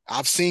totally.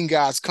 I've seen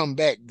guys come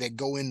back that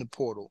go in the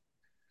portal,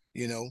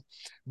 you know,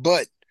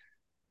 but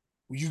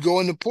when you go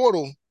in the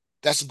portal,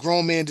 that's a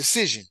grown man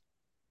decision,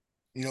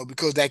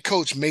 because that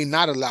coach may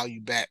not allow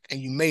you back and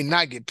you may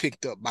not get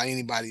picked up by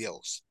anybody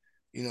else.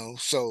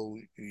 So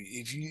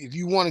if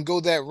you want to go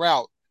that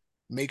route,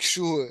 make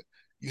sure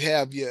you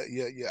have your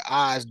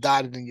I's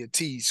dotted and your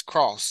T's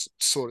crossed,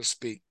 so to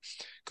speak.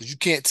 Because you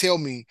can't tell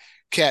me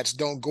cats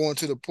don't go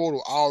into the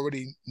portal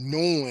already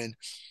knowing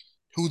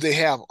who they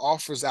have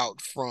offers out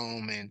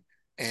from and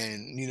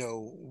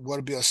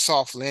what'll be a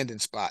soft landing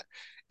spot.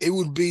 It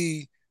would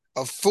be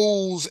a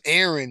fool's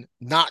errand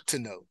not to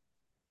know.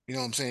 You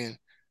know what I'm saying?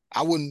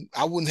 I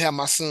wouldn't have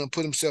my son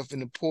put himself in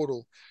the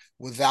portal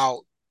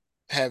without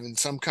having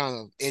some kind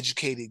of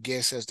educated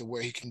guess as to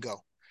where he can go.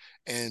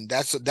 And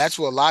that's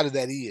what a lot of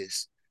that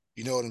is.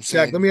 You know what I'm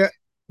Jack, saying?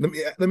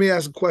 let me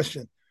ask a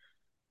question.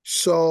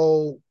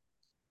 So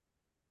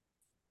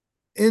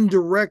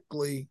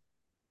indirectly,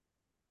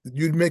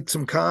 you'd make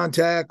some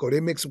contact, or they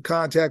make some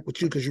contact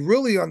with you because you're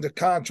really under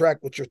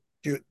contract with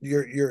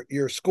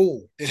your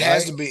school, It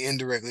has right? to be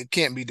indirectly. It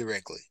can't be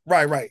directly.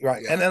 Right.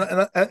 Yeah.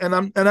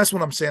 And that's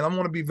what I'm saying. I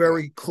want to be Yeah.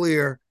 very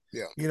clear,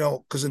 Yeah.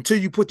 because until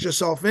you put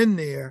yourself in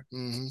there,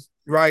 Mm-hmm.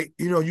 right,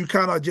 you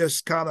kind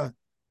of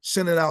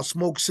sending out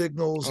smoke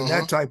signals and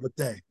Uh-huh. that type of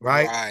thing,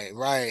 right? Right,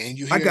 right. And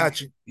you I hear, got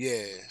you.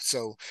 yeah.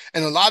 So,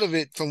 and a lot of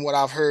it, from what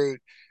I've heard,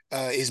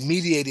 is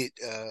mediated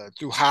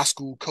through high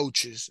school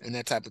coaches and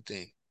that type of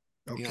thing.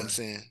 You know what I'm Okay.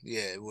 saying?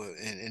 Yeah. Well,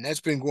 and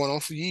that's been going on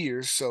for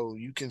years. So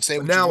you can say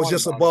But what you now it's want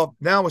just about it. above.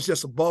 Now it's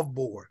just above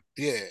board.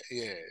 Yeah,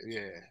 yeah,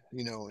 yeah.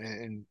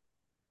 And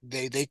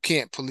they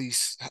can't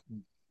police,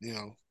 you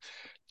know,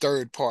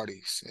 third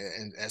parties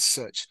and as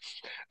such.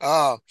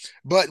 Uh,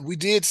 but we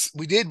did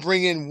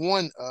bring in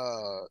one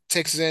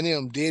Texas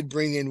A&M did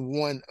bring in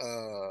one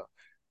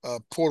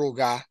portal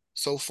guy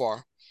so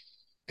far,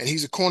 and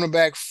he's a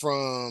cornerback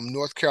from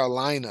North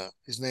Carolina.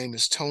 His name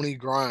is Tony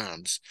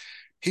Grimes.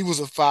 He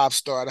was a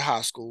 5-star out of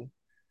high school.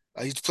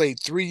 He's played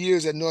 3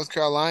 years at North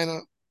Carolina.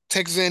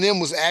 Texas A&M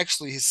was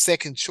actually his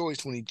second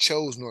choice when he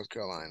chose North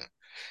Carolina,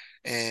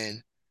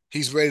 and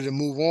he's ready to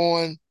move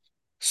on.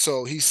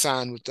 So he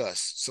signed with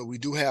us. So we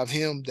do have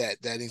him.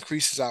 That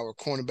increases our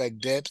cornerback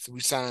depth. We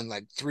signed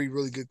like 3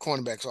 really good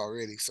cornerbacks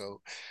already.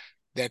 So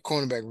that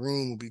cornerback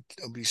room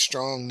will be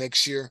strong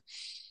next year.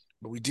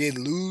 But we did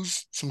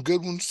lose some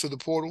good ones to the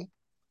portal.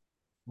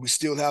 We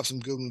still have some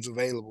good ones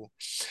available.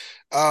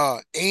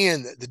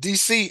 And the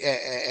DC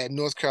at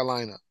North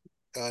Carolina,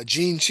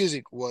 Gene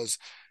Chiswick was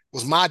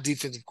my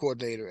defensive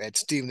coordinator at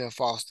Stephen F.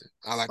 Austin.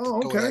 I like to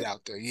Oh, throw that okay.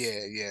 out there.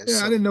 Yeah, yeah. Yeah,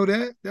 I So didn't know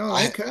that. Oh,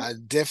 I okay. I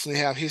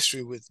definitely have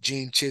history with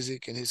Gene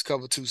Chiswick and his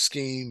cover two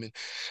scheme, and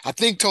I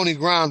think Tony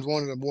Grimes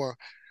wanted a more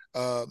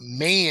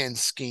man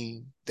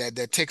scheme that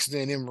Texas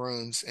A&M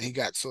runs, and he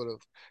got sort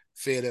of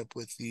fed up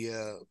with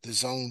the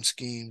zone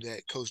scheme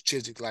that Coach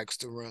Chiswick likes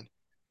to run.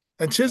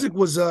 And Chiswick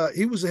was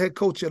he was the head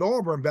coach at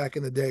Auburn back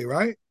in the day,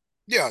 right?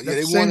 Yeah, yeah, That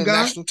they the won same a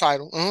guy? national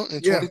title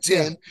in Yeah, yeah,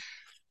 2010.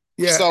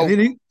 yeah. So And then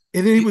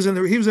he, he was in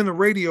the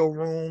radio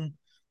room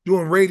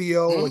doing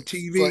radio and for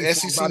TV for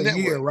SEC about a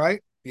year, Network.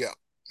 right? Yeah,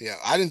 yeah.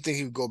 I didn't think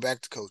he would go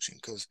back to coaching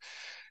because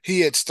he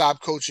had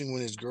stopped coaching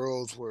when his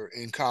girls were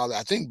in college.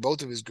 I think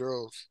both of his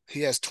girls,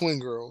 he has twin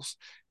girls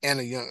and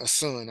a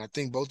son. I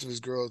think both of his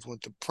girls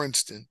went to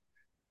Princeton.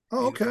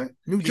 Oh, You know, okay.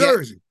 New he had,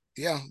 Jersey.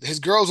 yeah, his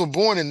girls were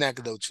born in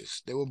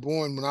Nacogdoches. They were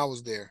born when I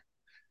was there.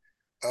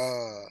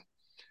 Uh,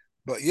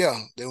 but yeah,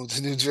 they went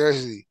to New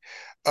Jersey.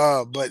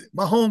 But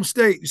My home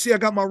state. You see, I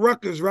got my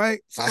Rutgers, right?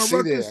 See I my see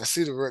that. I Rutgers?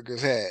 see the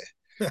Rutgers hat.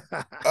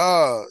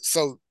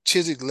 So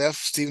Chiswick left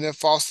Stephen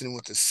F. Austin and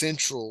went to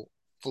Central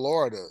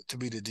Florida to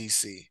be the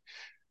DC.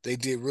 They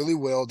did really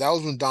well. That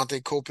was when Dante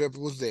Culpepper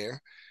was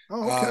there.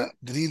 Oh, okay.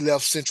 Then he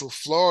left Central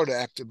Florida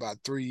after about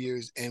 3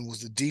 years and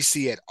was the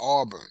DC at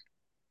Auburn.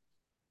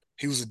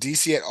 He was a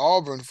DC at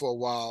Auburn for a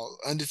while.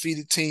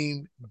 Undefeated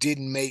team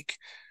didn't make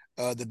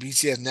the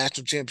BCS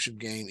national championship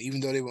game, even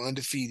though they were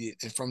undefeated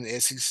and from the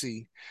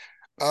SEC.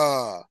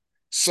 Uh,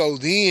 so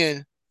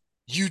then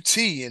UT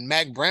and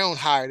Mac Brown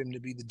hired him to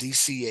be the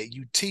DC at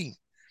UT.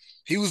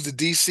 He was the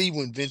DC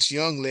when Vince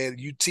Young led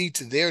UT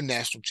to their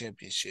national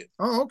championship.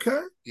 Oh,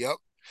 okay. Yep.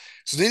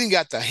 So then he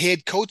got the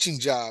head coaching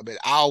job at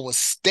Iowa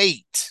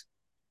State.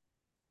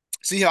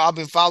 See how I've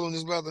been following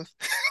this brother?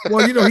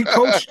 Well, he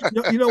coached.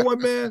 You know what,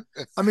 man?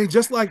 I mean,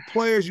 just like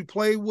players you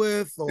play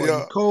with or you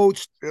Yeah,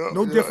 coached, yeah,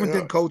 no yeah, different yeah,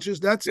 than coaches.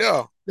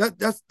 yeah.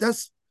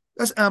 That's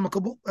That's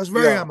amicable. That's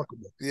very Yeah,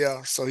 amicable.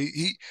 yeah. So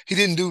he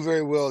didn't do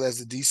very well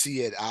as a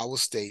DC at Iowa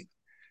State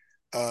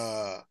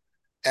uh,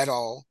 at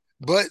all.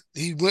 But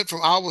he went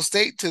from Iowa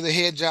State to the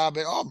head job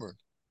at Auburn.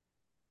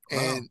 Wow.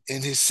 And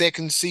in his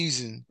second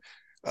season,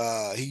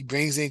 he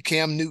brings in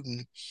Cam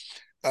Newton.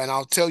 And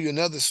I'll tell you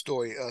another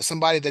story.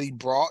 Somebody that he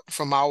brought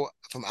from our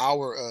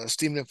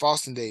Stephen F.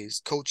 Austin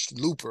days, Coach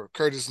Looper,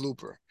 Curtis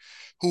Looper,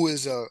 who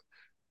is uh,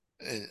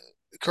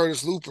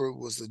 Curtis Looper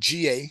was a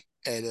GA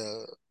at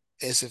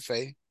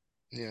SFA.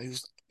 You know, he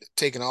was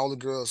taking all the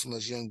girls from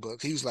us young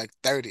bucks. He was like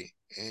 30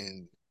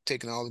 and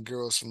taking all the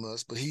girls from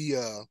us. But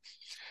yeah,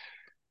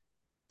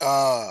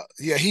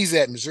 he's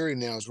at Missouri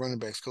now as running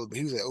backs coach, but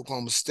he was at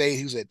Oklahoma State,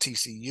 he was at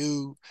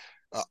TCU,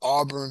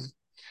 Auburn.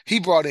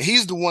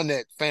 He's the one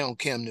that found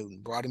Cam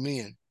Newton, brought him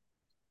in.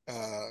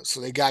 So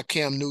they got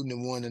Cam Newton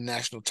and won the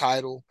national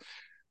title.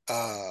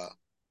 Uh,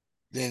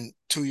 then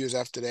 2 years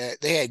after that,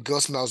 they had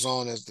Gus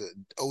Malzahn as the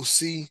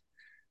OC.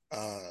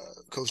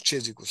 Coach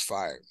Chiswick was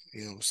fired.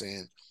 You know what I'm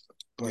saying?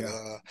 But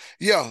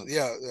Yeah.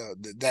 yeah,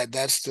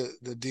 that's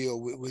the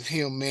deal with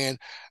him, man.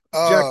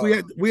 Jack,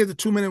 Uh, we had the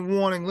 2 minute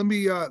warning. Let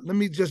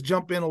me just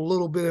jump in a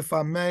little bit if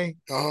I may.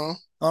 uh-huh,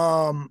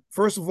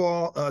 First of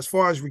all, as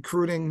far as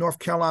recruiting, North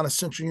Carolina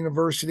Central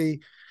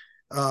University,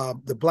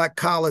 the Black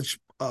College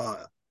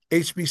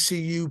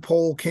HBCU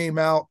poll came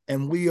out,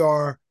 and we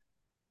are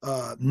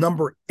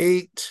number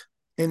 8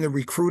 in the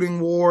recruiting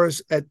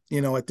wars at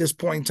this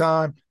point in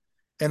time.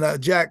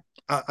 And Jack,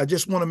 I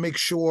just want to make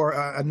sure.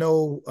 I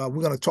know we're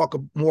going to talk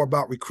more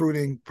about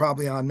recruiting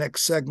probably on our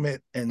next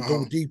segment and go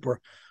uh-huh. deeper.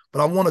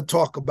 But I want to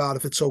talk about,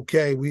 if it's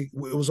okay, it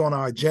was on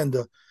our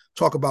agenda.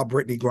 Talk about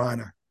Britney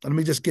Griner. Let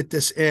me just get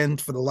this in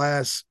for the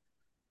last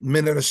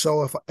minute or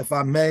so, if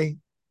I may,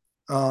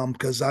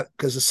 because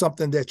it's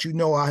something that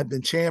I have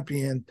been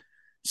championing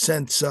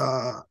since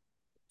I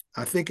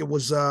think it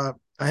was I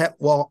had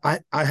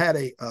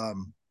a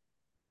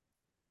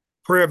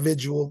prayer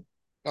vigil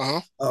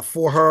Uh-huh.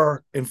 for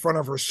her in front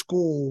of her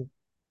school,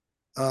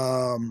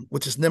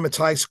 which is Nimitz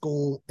High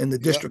School in the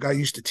Yep. district I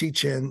used to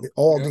teach in, the Yep.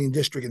 Aldine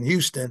district in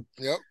Houston.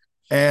 Yep.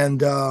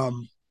 And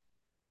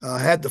I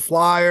had the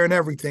flyer and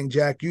everything,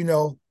 Jack,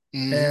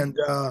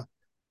 Mm-hmm.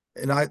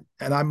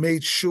 and I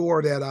made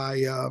sure that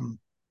I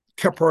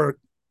kept her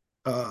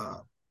uh,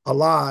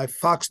 alive.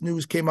 Fox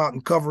News came out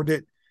and covered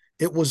it.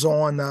 It was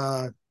on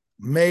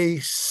May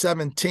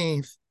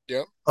 17th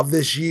Yep. of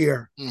this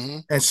year. Mm-hmm.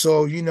 And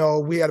so,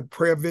 we had a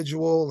prayer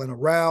vigil and a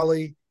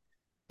rally.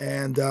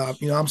 And,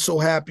 I'm so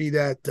happy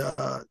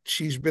that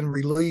she's been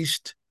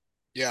released.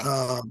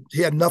 Yeah.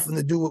 She had nothing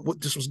to do with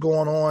what this was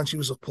going on. She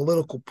was a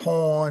political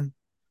pawn.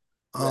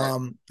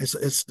 Right. It's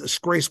a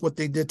disgrace what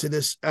they did to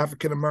this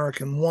African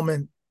American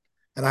woman.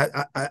 And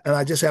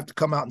I just have to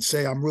come out and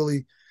say I'm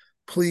really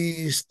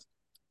pleased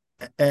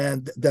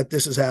and that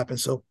this has happened.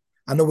 So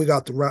I know we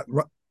got to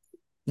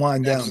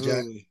wind down, Jack.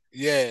 Absolutely.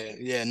 Yeah.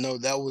 Yeah. No,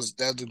 that was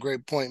a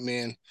great point,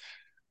 man.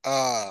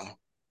 Uh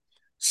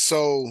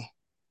so